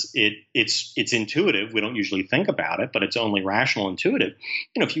 because it's intuitive. We don't usually think about it, but it's only rational, intuitive.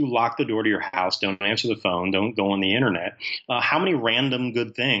 If you lock the door to your house, don't answer the phone, don't go on the internet, how many random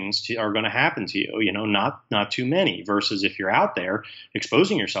good things are going to happen to you? Not too many, versus if you're out there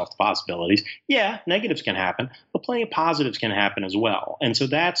exposing yourself to possibilities. Yeah, negatives can happen, but plenty of positives can happen as well. And so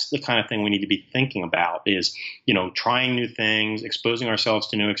that's the kind of thing we need to be thinking about is, trying new things, exposing ourselves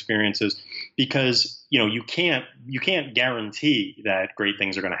to new experiences, because you can't guarantee that great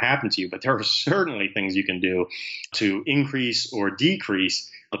things are going to happen to you, but there are certainly things you can do to increase or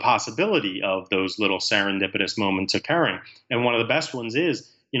decrease the possibility of those little serendipitous moments occurring. And one of the best ones is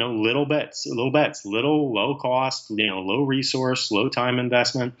little bets, little low cost, low resource, low time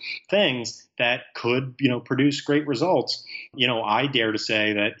investment things that could, produce great results. I dare to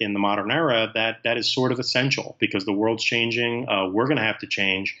say that in the modern era, that is sort of essential, because the world's changing. We're going to have to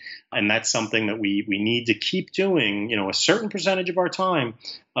change. And that's something that we need to keep doing, a certain percentage of our time,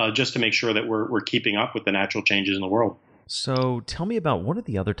 just to make sure that we're keeping up with the natural changes in the world. So tell me about one of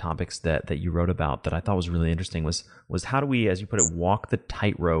the other topics that you wrote about that I thought was really interesting was how do we, as you put it, walk the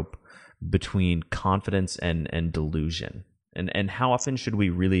tightrope between confidence and delusion? And how often should we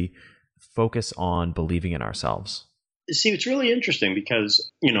really focus on believing in ourselves? See, it's really interesting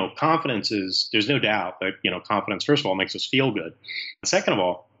because, confidence there's no doubt that, confidence, first of all, makes us feel good. Second of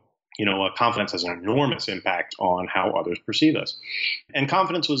all, confidence has an enormous impact on how others perceive us. And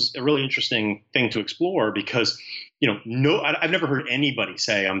confidence was a really interesting thing to explore because, I've never heard anybody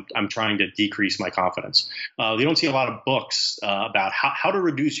say I'm trying to decrease my confidence. You don't see a lot of books about how to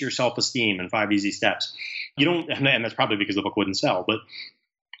reduce your self-esteem in 5 easy steps. You don't, and that's probably because the book wouldn't sell, but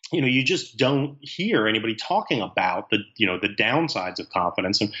you just don't hear anybody talking about the downsides of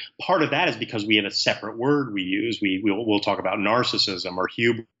confidence. And part of that is because we have a separate word we use. We'll talk about narcissism or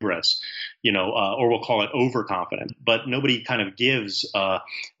hubris, or we'll call it overconfident. But nobody kind of gives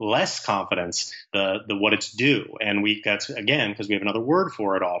less confidence the what it's due. And that's again because we have another word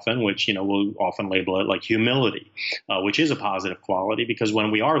for it often, which we'll often label it like humility, which is a positive quality, because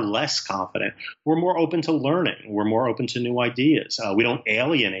when we are less confident, we're more open to learning. We're more open to new ideas. We don't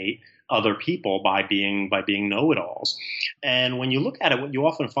alienate other people by being know-it-alls. And when you look at it, what you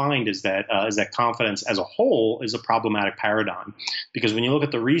often find is that confidence as a whole is a problematic paradigm, because when you look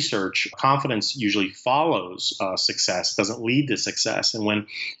at the research, confidence usually follows success, doesn't lead to success. And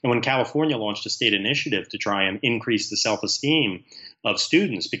when California launched a state initiative to try and increase the self-esteem of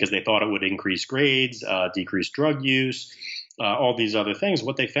students because they thought it would increase grades, decrease drug use, all these other things,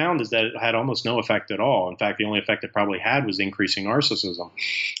 what they found is that it had almost no effect at all. In fact, the only effect it probably had was increasing narcissism,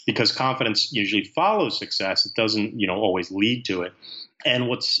 because confidence usually follows success. It doesn't, always lead to it. And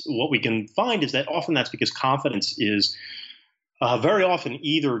what we can find is that often that's because confidence is very often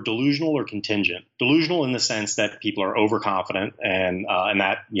either delusional or contingent. Delusional in the sense that people are overconfident, and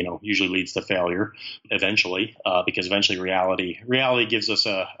that usually leads to failure eventually, because eventually reality gives us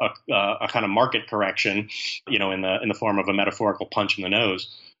a kind of market correction, in the form of a metaphorical punch in the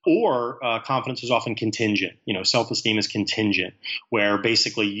nose. Or confidence is often contingent. Self-esteem is contingent, where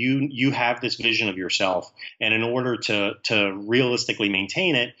basically you have this vision of yourself, and in order to realistically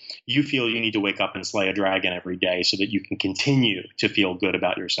maintain it, you feel you need to wake up and slay a dragon every day so that you can continue to feel good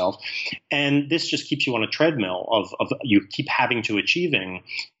about yourself. And this just keeps you on a treadmill of you keep having to achieving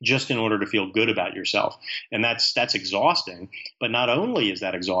just in order to feel good about yourself, and that's exhausting. But not only is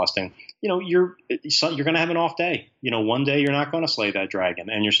that exhausting, you're going to have an off day. One day you're not going to slay that dragon,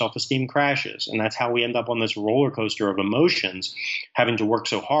 and your self-esteem crashes. And that's how we end up on this roller coaster of emotions, having to work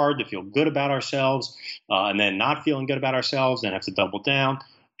so hard to feel good about ourselves, and then not feeling good about ourselves, then have to double down.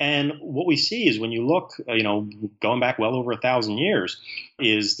 And what we see is, when you look, going back well over 1,000 years,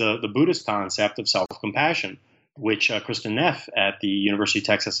 is the Buddhist concept of self-compassion, which Kristen Neff at the University of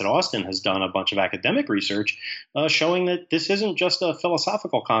Texas at Austin has done a bunch of academic research showing that this isn't just a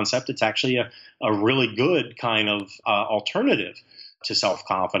philosophical concept. It's actually a really good kind of alternative to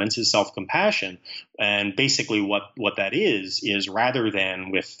self-confidence, is self-compassion. And basically what that is rather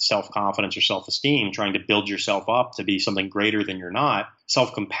than with self-confidence or self-esteem, trying to build yourself up to be something greater than you're not,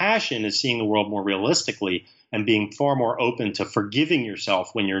 self-compassion is seeing the world more realistically and being far more open to forgiving yourself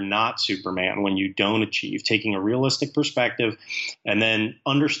when you're not Superman, when you don't achieve, taking a realistic perspective, and then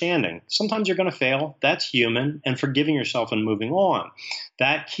understanding sometimes you're going to fail. That's human. And forgiving yourself and moving on.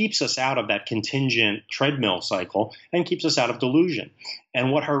 That keeps us out of that contingent treadmill cycle and keeps us out of delusion.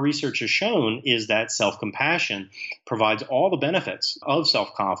 And what her research has shown is that self-compassion provides all the benefits of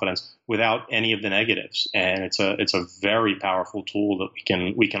self-confidence without any of the negatives. And it's a very powerful tool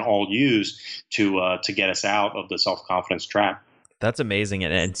that we can all use to get us out of the self-confidence trap. That's amazing.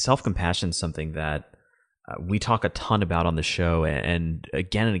 And self-compassion is something that we talk a ton about on the show, and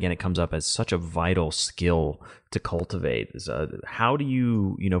again it comes up as such a vital skill to cultivate. How do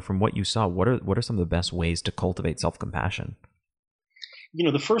you, from what you saw, what are some of the best ways to cultivate self-compassion?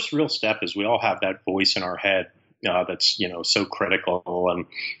 The first real step is we all have that voice in our head that's so critical, and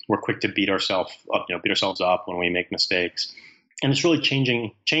we're quick to beat ourselves up when we make mistakes. And it's really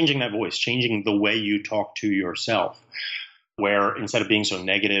changing that voice, changing the way you talk to yourself, where instead of being so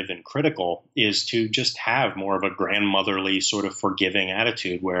negative and critical, is to just have more of a grandmotherly sort of forgiving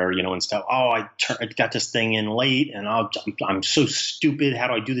attitude, where instead, I got this thing in late, and I'm so stupid. How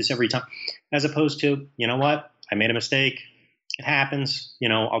do I do this every time? As opposed to, what, I made a mistake. It happens,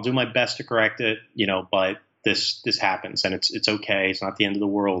 I'll do my best to correct it, but this happens, and it's okay. It's not the end of the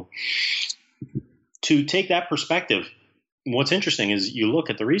world. To take that perspective, what's interesting is you look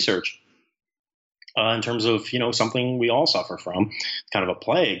at the research in terms of, something we all suffer from, kind of a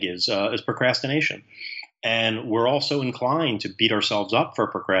plague, is procrastination. And we're also inclined to beat ourselves up for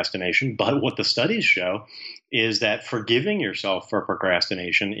procrastination. But what the studies show is that forgiving yourself for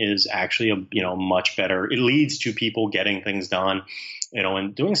procrastination is actually much better. It leads to people getting things done,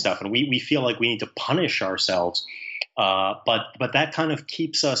 and doing stuff. And we feel like we need to punish ourselves. But that kind of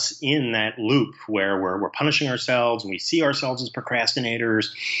keeps us in that loop where we're punishing ourselves, and we see ourselves as procrastinators,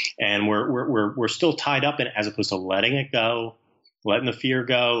 and we're still tied up in it, as opposed to letting it go, letting the fear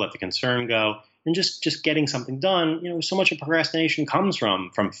go, let the concern go. And just getting something done. So much of procrastination comes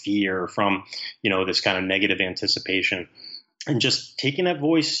from fear, from, this kind of negative anticipation, and just taking that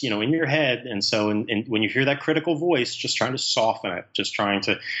voice, in your head. And so when you hear that critical voice, just trying to soften it, just trying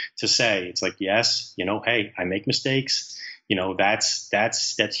to say, it's like, yes, hey, I make mistakes.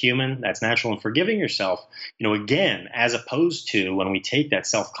 that's human, that's natural. And forgiving yourself, again, as opposed to when we take that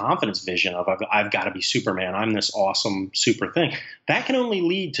self-confidence vision of I've got to be Superman, I'm this awesome super thing, that can only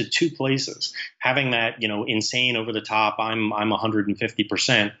lead to two places. Having that, insane over the top, I'm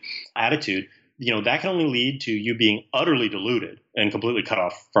 150% attitude, that can only lead to you being utterly deluded and completely cut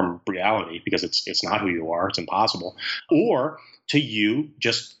off from reality because it's not who you are. It's impossible. Or to you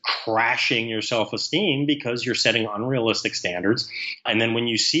just crashing your self-esteem because you're setting unrealistic standards. And then when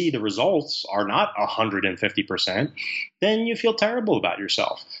you see the results are not 150%, then you feel terrible about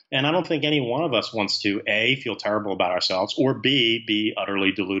yourself. And I don't think any one of us wants to, A, feel terrible about ourselves, or B, be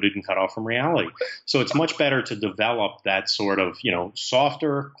utterly deluded and cut off from reality. So it's much better to develop that sort of,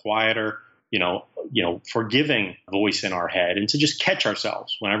 softer, quieter, forgiving voice in our head, and to just catch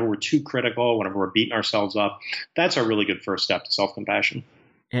ourselves whenever we're too critical, whenever we're beating ourselves up. That's a really good first step to self-compassion.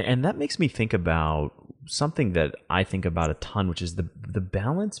 And that makes me think about something that I think about a ton, which is the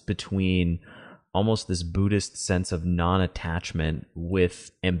balance between almost this Buddhist sense of non-attachment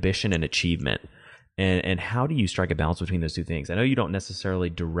with ambition and achievement. And how do you strike a balance between those two things? I know you don't necessarily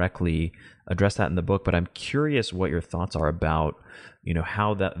directly address that in the book, but I'm curious what your thoughts are about,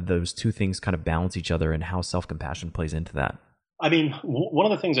 how those two things kind of balance each other and how self-compassion plays into that. I mean, one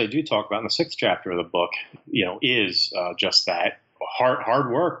of the things I do talk about in the 6th chapter of the book, is just that.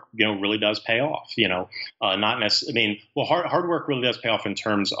 Hard work, really does pay off. Not necessarily. Hard work really does pay off in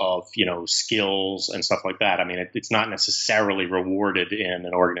terms of skills and stuff like that. I mean, it's not necessarily rewarded in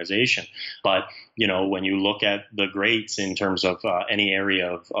an organization, but when you look at the greats in terms of any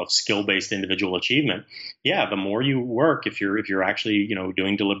area of skill-based individual achievement, the more you work, if you're actually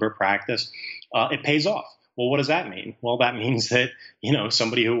doing deliberate practice, it pays off. Well, what does that mean? Well, that means that,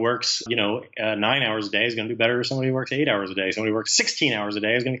 somebody who works, 9 hours a day is going to do better than somebody who works 8 hours a day. Somebody who works 16 hours a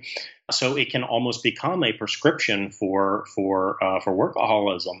day is going to. So it can almost become a prescription for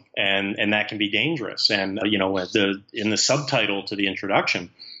workaholism, and that can be dangerous. And, in the subtitle to the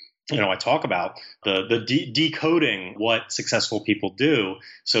introduction, I talk about the decoding what successful people do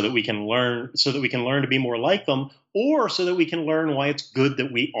so that we can learn to be more like them, or so that we can learn why it's good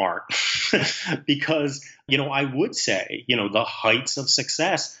that we aren't. Because, I would say, the heights of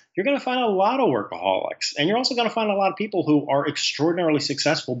success, you're going to find a lot of workaholics, and you're also going to find a lot of people who are extraordinarily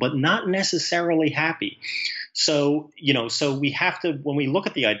successful, but not necessarily happy. So, so we have to, when we look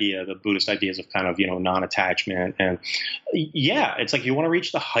at the Buddhist ideas of kind of, non-attachment, and it's like you want to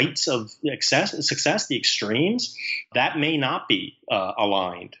reach the heights of success, the extremes, that may not be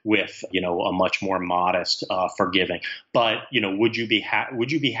aligned with, a much more modest, forgiving. But, would you be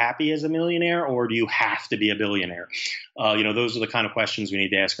happy as a millionaire, or do you have to be a billionaire? Those are the kind of questions we need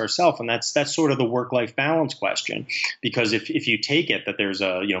to ask ourselves. And that's sort of the work-life balance question, because if you take it that there's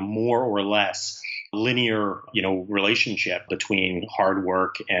a, more or less linear, relationship between hard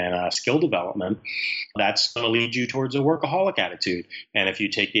work and skill development, that's going to lead you towards a workaholic attitude. And if you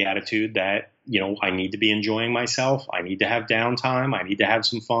take the attitude that, I need to be enjoying myself, I need to have downtime, I need to have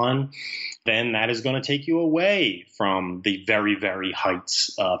some fun, then that is going to take you away from the very, very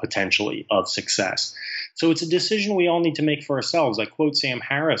heights, potentially, of success. So it's a decision we all need to make for ourselves. I quote Sam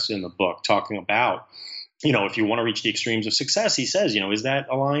Harris in the book talking about, if you want to reach the extremes of success, he says, is that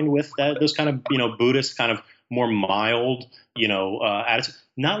aligned with those kind of, Buddhist kind of more mild, attitude?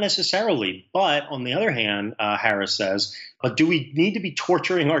 Not necessarily. But on the other hand, Harris says, but do we need to be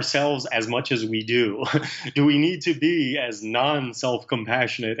torturing ourselves as much as we do? Do we need to be as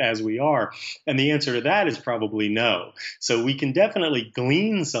non-self-compassionate as we are? And the answer to that is probably no. So we can definitely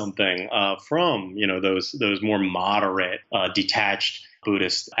glean something from, those more moderate, detached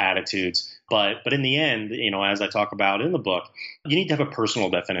Buddhist attitudes. But in the end, as I talk about in the book, you need to have a personal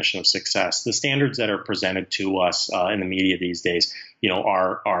definition of success. The standards that are presented to us in the media these days,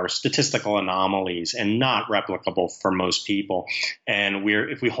 are statistical anomalies and not replicable for most people. And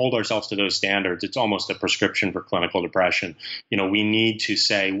if we hold ourselves to those standards, it's almost a prescription for clinical depression. We need to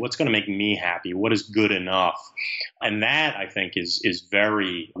say, what's going to make me happy? What is good enough? And that, I think, is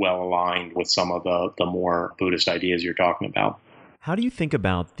very well aligned with some of the more Buddhist ideas you're talking about. How do you think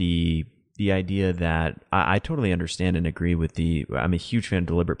about the idea that I totally understand and agree with I'm a huge fan of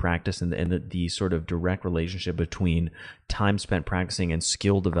deliberate practice and the sort of direct relationship between time spent practicing and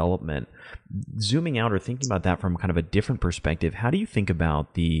skill development. Zooming out or thinking about that from kind of a different perspective, how do you think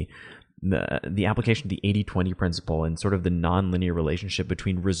about the application of the 80-20 principle and sort of the nonlinear relationship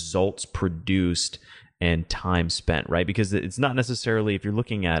between results produced and time spent, right? Because it's not necessarily, if you're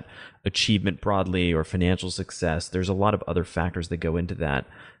looking at achievement broadly or financial success, there's a lot of other factors that go into that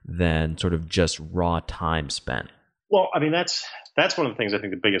than sort of just raw time spent. Well, I mean, that's one of the things I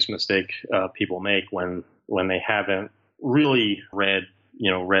think the biggest mistake people make when they haven't really read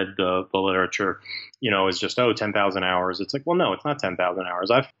the literature, is just, 10,000 hours. It's like, well, no, it's not 10,000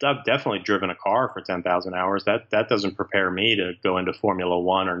 hours. I've definitely driven a car for 10,000 hours. That doesn't prepare me to go into Formula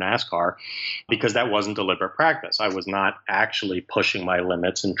One or NASCAR, because that wasn't deliberate practice. I was not actually pushing my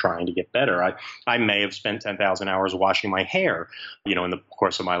limits and trying to get better. I may have spent 10,000 hours washing my hair, in the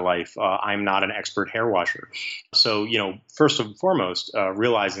course of my life. I'm not an expert hair washer. So, first and foremost,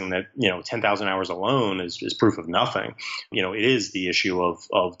 realizing that, 10,000 hours alone is proof of nothing. It is the issue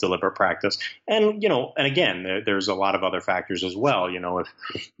of deliberate practice. And, and again, there's a lot of other factors as well.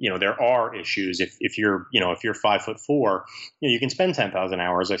 If there are issues, if you're 5'4", you can spend 10,000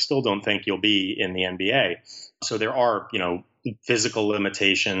 hours. I still don't think you'll be in the NBA. So there are, physical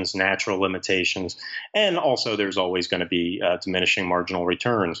limitations, natural limitations, and also there's always going to be diminishing marginal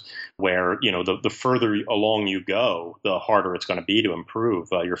returns where, the further along you go, the harder it's going to be to improve.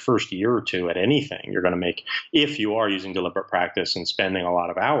 Your first year or two at anything you're going to make, if you are using deliberate practice and spending a lot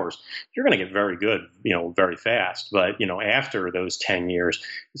of hours, you're going to get very good, very fast. But, after those 10 years,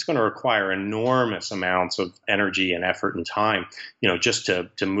 it's going to require enormous amounts of energy and effort and time, just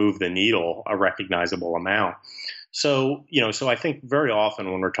to move the needle a recognizable amount. So, so I think very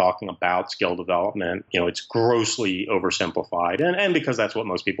often when we're talking about skill development, it's grossly oversimplified, and because that's what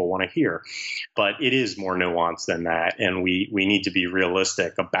most people want to hear. But it is more nuanced than that, and we need to be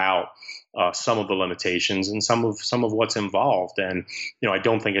realistic about some of the limitations and some of what's involved. And, I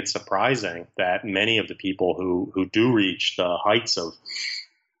don't think it's surprising that many of the people who do reach the heights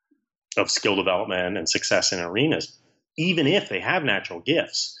of skill development and success in arenas, even if they have natural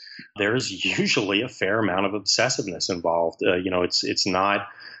gifts, there's usually a fair amount of obsessiveness involved.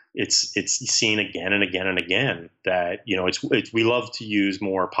 It's seen again and again and again that, we love to use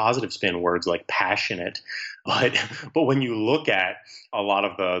more positive spin words like passionate, but when you look at a lot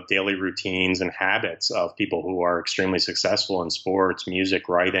of the daily routines and habits of people who are extremely successful in sports, music,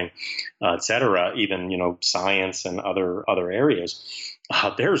 writing, et cetera, even, science and other areas,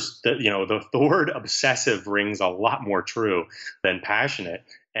 there's the word obsessive rings a lot more true than passionate.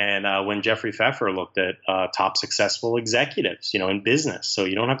 And when Jeffrey Pfeffer looked at top successful executives, in business, so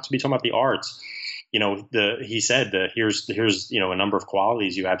you don't have to be talking about the arts, he said that here's a number of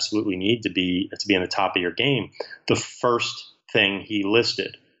qualities you absolutely need to be in the top of your game. The first thing he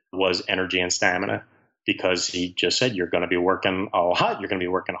listed was energy and stamina, because he just said you're going to be working a lot, you're going to be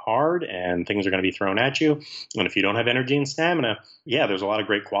working hard, and things are going to be thrown at you. And if you don't have energy and stamina, there's a lot of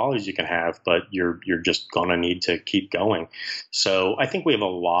great qualities you can have, but you're just going to need to keep going. So I think we have a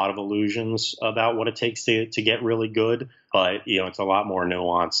lot of illusions about what it takes to get really good, but it's a lot more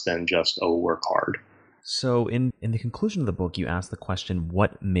nuanced than just, work hard. So in the conclusion of the book, you ask the question,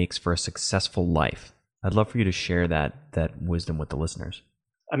 what makes for a successful life? I'd love for you to share that wisdom with the listeners.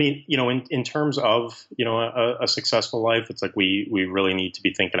 I mean, in terms of, a successful life, it's like we really need to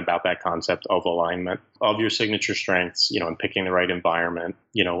be thinking about that concept of alignment of your signature strengths, and picking the right environment,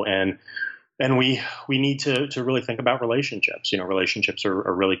 and we need to really think about relationships. Relationships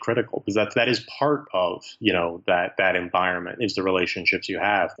are really critical, because that is part of, that environment is the relationships you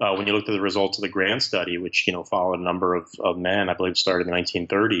have. When you look at the results of the Grant study, which, followed a number of men, I believe started in the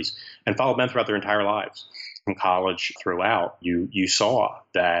 1930s and followed men throughout their entire lives. From college throughout, you saw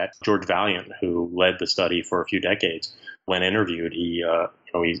that George Vaillant, who led the study for a few decades, when interviewed,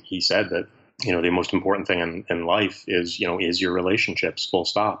 he said that, the most important thing in life is your relationships, full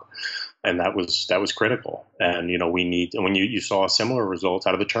stop. And that was critical. And, we need, when you saw similar results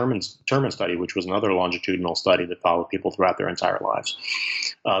out of the Terman study, which was another longitudinal study that followed people throughout their entire lives.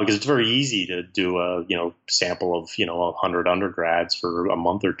 Because it's very easy to do a, sample of, 100 undergrads for a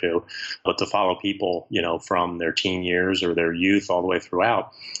month or two, but to follow people, from their teen years or their youth all the way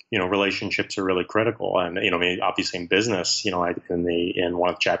throughout, relationships are really critical. And, obviously in business, in one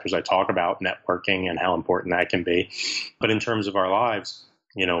of the chapters I talk about networking and how important that can be. But in terms of our lives,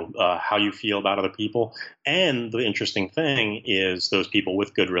 how you feel about other people. And the interesting thing is those people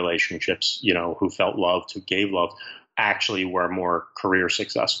with good relationships, who felt loved, who gave love, actually were more career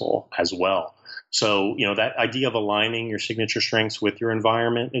successful as well. So, that idea of aligning your signature strengths with your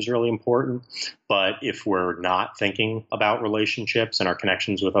environment is really important. But if we're not thinking about relationships and our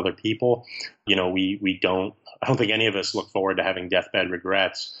connections with other people, I don't think any of us look forward to having deathbed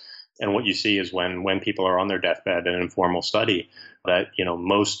regrets. And what you see is when people are on their deathbed in an informal study, that,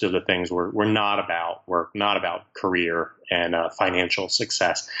 most of the things were not about career and financial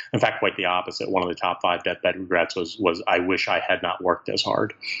success. In fact, quite the opposite. One of the top 5 deathbed regrets was I wish I had not worked as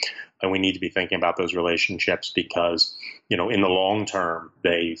hard. And we need to be thinking about those relationships because, in the long term,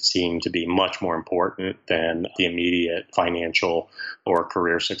 they seem to be much more important than the immediate financial or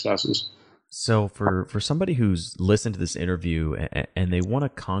career successes. So for somebody who's listened to this interview and they want to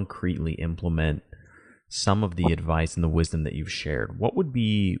concretely implement some of the advice and the wisdom that you've shared, what would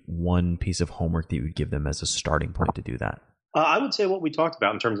be one piece of homework that you would give them as a starting point to do that? I would say what we talked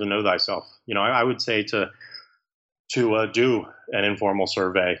about in terms of know thyself. I would say to do an informal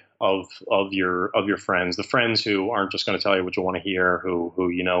survey of your friends, the friends who aren't just going to tell you what you want to hear, who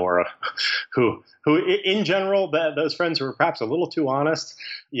are who in general, those friends who are perhaps a little too honest,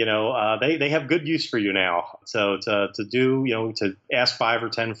 they have good use for you now. So to ask 5 or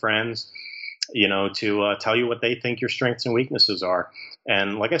 10 friends, to tell you what they think your strengths and weaknesses are.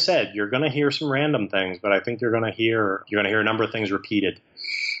 And like I said, you're going to hear some random things, but I think you're going to hear a number of things repeated.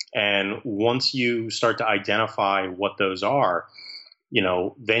 And once you start to identify what those are,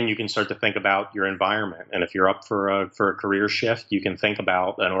 then you can start to think about your environment. And if you're up for a career shift, you can think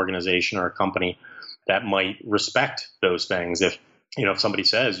about an organization or a company that might respect those things. If somebody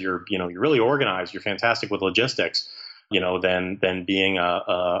says you're really organized, you're fantastic with logistics, then being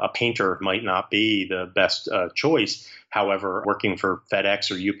a painter might not be the best choice. However, working for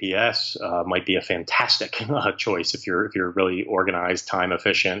FedEx or UPS might be a fantastic choice if you're really organized, time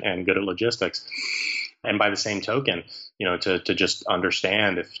efficient, and good at logistics. And by the same token, to just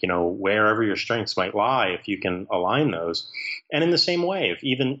understand if wherever your strengths might lie, if you can align those. And in the same way, if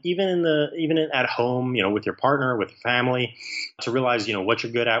even at home, with your partner, with your family, to realize what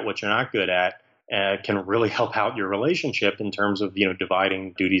you're good at, what you're not good at. Can really help out your relationship in terms of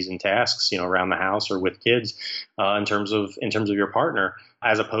dividing duties and tasks around the house or with kids in terms of your partner,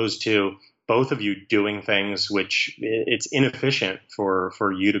 as opposed to both of you doing things which it's inefficient for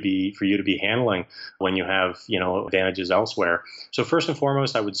you to be handling when you have advantages elsewhere. So first and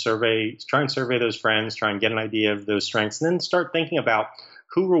foremost, I would try and survey those friends, try and get an idea of those strengths, and then start thinking about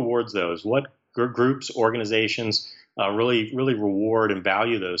who rewards those, what groups, organizations really reward and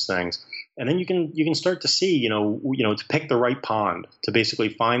value those things. And then you can start to see, to pick the right pond, to basically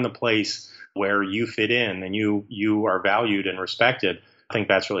find the place where you fit in and you are valued and respected. I think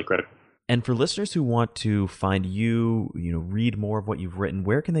that's really critical. And for listeners who want to find you, read more of what you've written,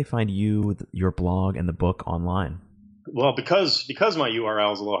 where can they find you, your blog, and the book online? Well, because my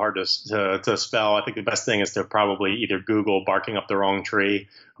URL is a little hard to spell, I think the best thing is to probably either Google Barking Up the Wrong Tree.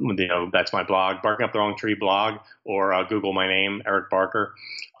 That's my blog, Barking Up the Wrong Tree blog, or Google my name, Eric Barker.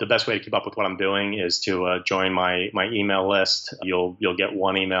 The best way to keep up with what I'm doing is to join my email list. You'll get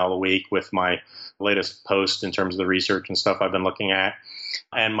one email a week with my latest post in terms of the research and stuff I've been looking at.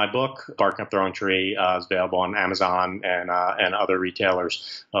 And my book, Barking Up the Wrong Tree, is available on Amazon and other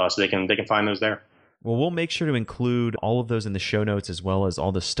retailers, so they can find those there. Well, we'll make sure to include all of those in the show notes, as well as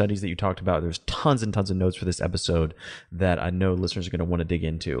all the studies that you talked about. There's tons and tons of notes for this episode that I know listeners are going to want to dig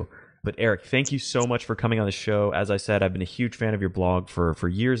into. But Eric, thank you so much for coming on the show. As I said, I've been a huge fan of your blog for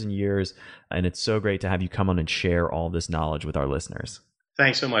years and years, and it's so great to have you come on and share all this knowledge with our listeners.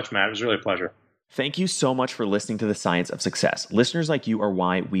 Thanks so much, Matt. It was really a pleasure. Thank you so much for listening to The Science of Success. Listeners like you are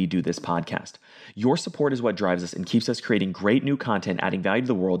why we do this podcast. Your support is what drives us and keeps us creating great new content, adding value to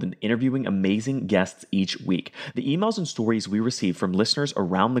the world, and interviewing amazing guests each week. The emails and stories we receive from listeners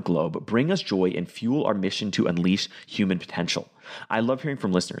around the globe bring us joy and fuel our mission to unleash human potential. I love hearing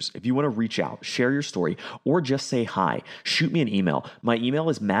from listeners. If you want to reach out, share your story, or just say hi, shoot me an email. My email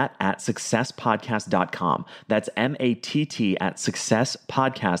is matt@successpodcast.com. That's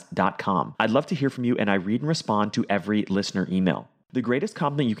MATT@successpodcast.com. I'd love to hear from you, and I read and respond to every listener email. The greatest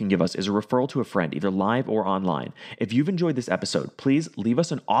compliment you can give us is a referral to a friend, either live or online. If you've enjoyed this episode, please leave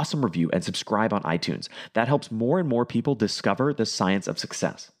us an awesome review and subscribe on iTunes. That helps more and more people discover the science of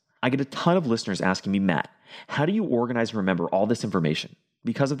success. I get a ton of listeners asking me, Matt, how do you organize and remember all this information?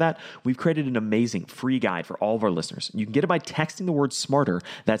 Because of that, we've created an amazing free guide for all of our listeners. You can get it by texting the word SMARTER,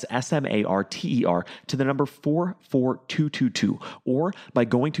 that's SMARTER, to the number 44222, or by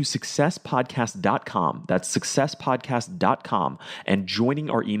going to successpodcast.com, that's successpodcast.com, and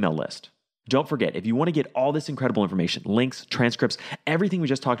joining our email list. Don't forget, if you want to get all this incredible information, links, transcripts, everything we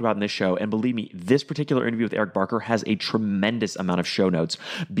just talked about in this show, and believe me, this particular interview with Eric Barker has a tremendous amount of show notes.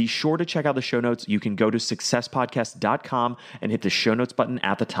 Be sure to check out the show notes. You can go to successpodcast.com and hit the show notes button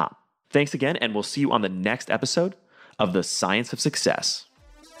at the top. Thanks again, and we'll see you on the next episode of The Science of Success.